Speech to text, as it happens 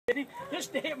This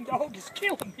damn dog is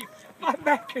killing me. My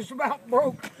back is about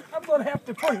broke. I'm going to have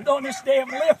to put it on this damn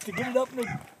lift to get it up in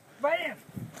the van.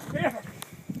 Yeah.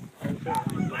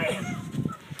 Man.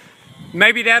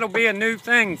 Maybe that'll be a new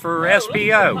thing for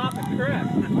SBO.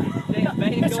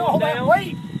 It's all that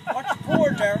weight. Watch the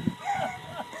cord there.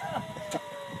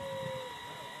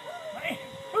 Man,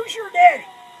 who's your daddy?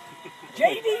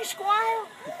 J.D. Squire?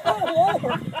 Oh,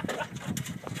 Lord.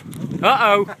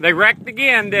 Uh-oh, they wrecked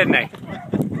again, didn't they?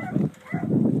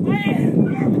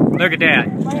 Man. Look at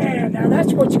that. Man, now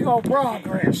that's what you call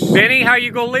progress. Benny, how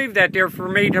you gonna leave that there for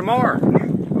me tomorrow?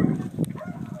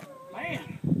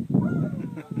 Man.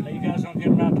 You guys don't get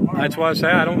them out tomorrow. That's what I say,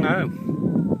 I don't know.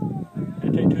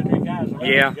 It'll take 2 or 3 guys to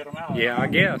get them out. Yeah, I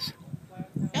guess.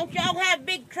 Don't y'all have a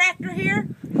big tractor here?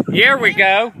 Here we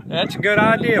go. That's a good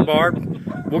idea, Barb.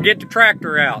 We'll get the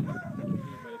tractor out.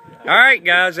 All right,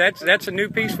 guys, that's a new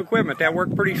piece of equipment. That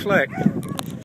worked pretty slick.